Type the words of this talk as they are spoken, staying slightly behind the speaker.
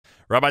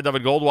Rabbi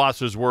David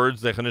Goldwasser's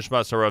words,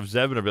 Zechanishmas Harav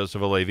Zev Rabbi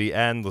Yosef Alevi,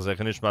 and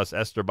Zechanishmas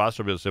Esther Bas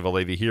Rabbi Yosef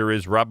Alevi. Here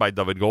is Rabbi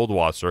David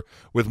Goldwasser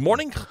with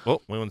morning...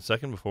 Oh, wait 1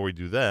 second before we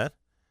do that.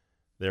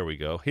 There we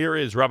go. Here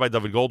is Rabbi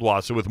David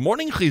Goldwasser with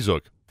morning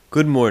chizuk.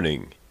 Good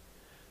morning.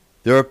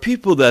 There are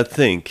people that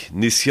think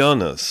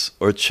nisyonos,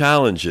 or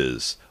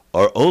challenges,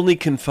 are only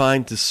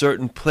confined to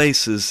certain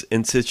places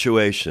and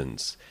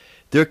situations.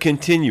 They're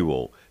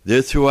continual.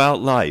 They're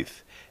throughout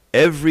life.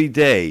 Every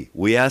day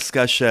we ask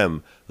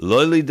Hashem,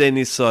 Lo lidei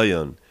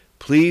nisayon,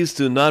 please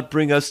do not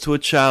bring us to a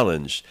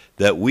challenge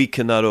that we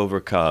cannot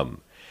overcome.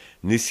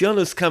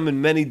 Nisyonos come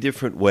in many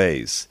different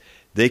ways.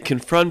 They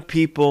confront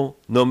people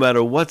no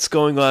matter what's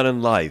going on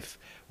in life,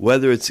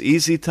 whether it's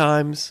easy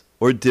times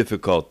or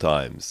difficult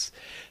times.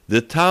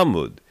 The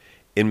Talmud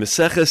in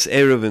Maseches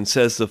Eruvin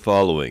says the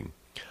following,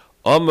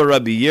 Amar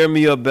Rabbi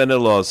Yirmiyah ben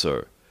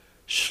Elazar,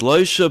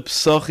 Shloisha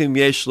psochim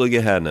yesh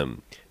leGehenim.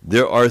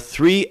 There are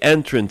 3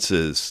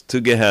 entrances to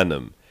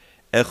Gehenim.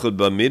 Echad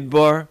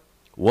b'midbar,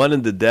 1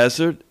 in the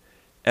desert,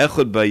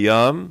 Echad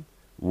b'yam,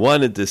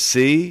 1 in the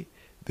sea,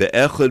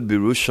 ve'echad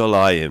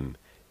b'Yerushalayim,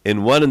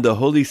 and 1 in the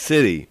holy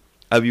city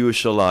of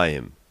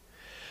Yerushalayim.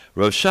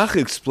 Rav Shach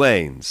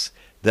explains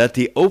that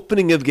the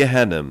opening of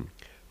Gehenim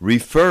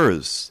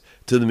refers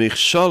to the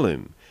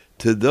Michshalim,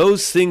 to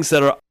those things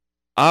that are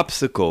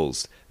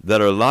obstacles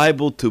that are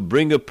liable to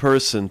bring a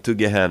person to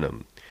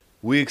Gehenim.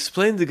 We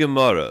explained the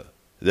Gemara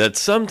that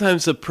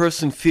sometimes a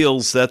person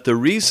feels that the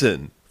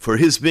reason for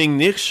his being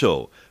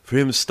nichshol, for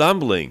him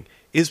stumbling,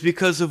 is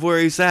because of where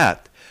he's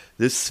at,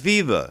 the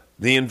sviva,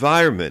 the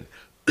environment,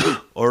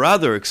 or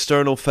other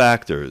external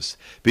factors,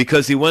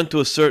 because he went to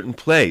a certain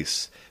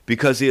place,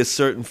 because he has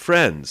certain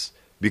friends,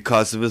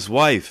 because of his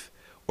wife,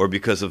 or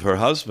because of her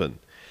husband.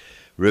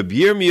 Rabbi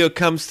Yirmiyah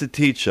comes to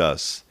teach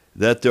us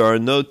that there are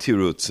no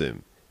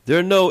tirutzim, there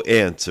are no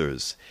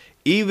answers,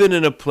 even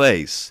in a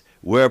place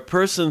where a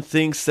person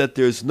thinks that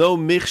there's no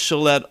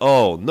michshel at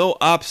all, no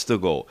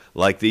obstacle,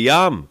 like the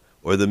Yam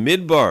or the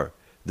Midbar,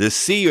 the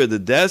sea or the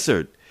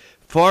desert.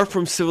 Far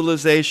from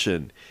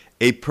civilization,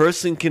 a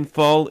person can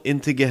fall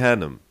into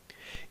Gehenim.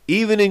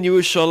 Even in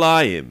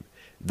Yerushalayim,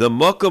 the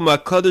Makom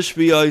HaKadosh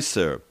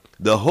B'Yoser,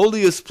 the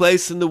holiest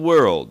place in the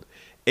world,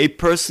 a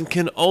person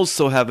can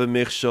also have a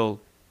michshel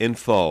and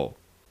fall.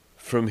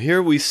 From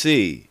here we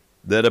see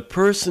that a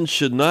person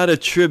should not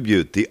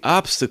attribute the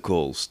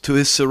obstacles to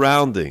his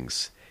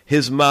surroundings,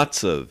 his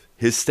matzav,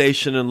 his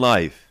station in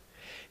life.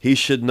 He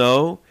should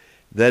know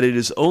that it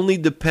is only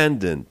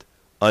dependent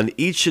on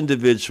each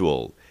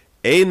individual.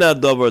 Ein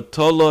hadavar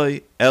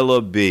toloi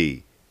elo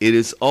bi. It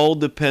is all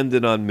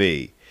dependent on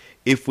me.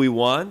 If we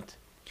want,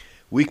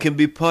 we can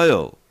be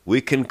poil.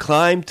 We can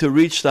climb to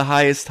reach the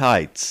highest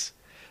heights.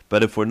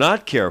 But if we're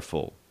not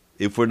careful,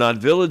 if we're not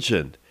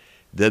vigilant,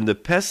 then the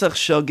Pesach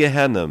Shel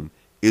Gehenim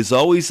is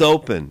always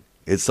open.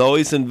 It's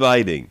always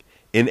inviting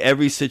in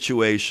every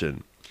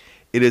situation.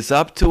 It is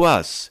up to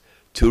us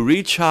to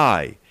reach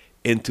high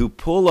and to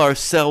pull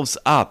ourselves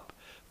up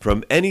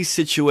from any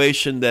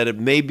situation that it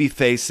may be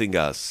facing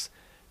us,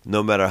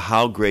 no matter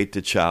how great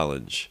the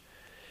challenge.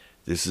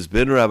 This has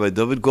been Rabbi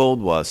David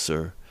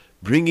Goldwasser,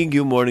 bringing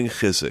you Morning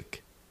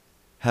Chizuk.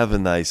 Have a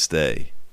nice day.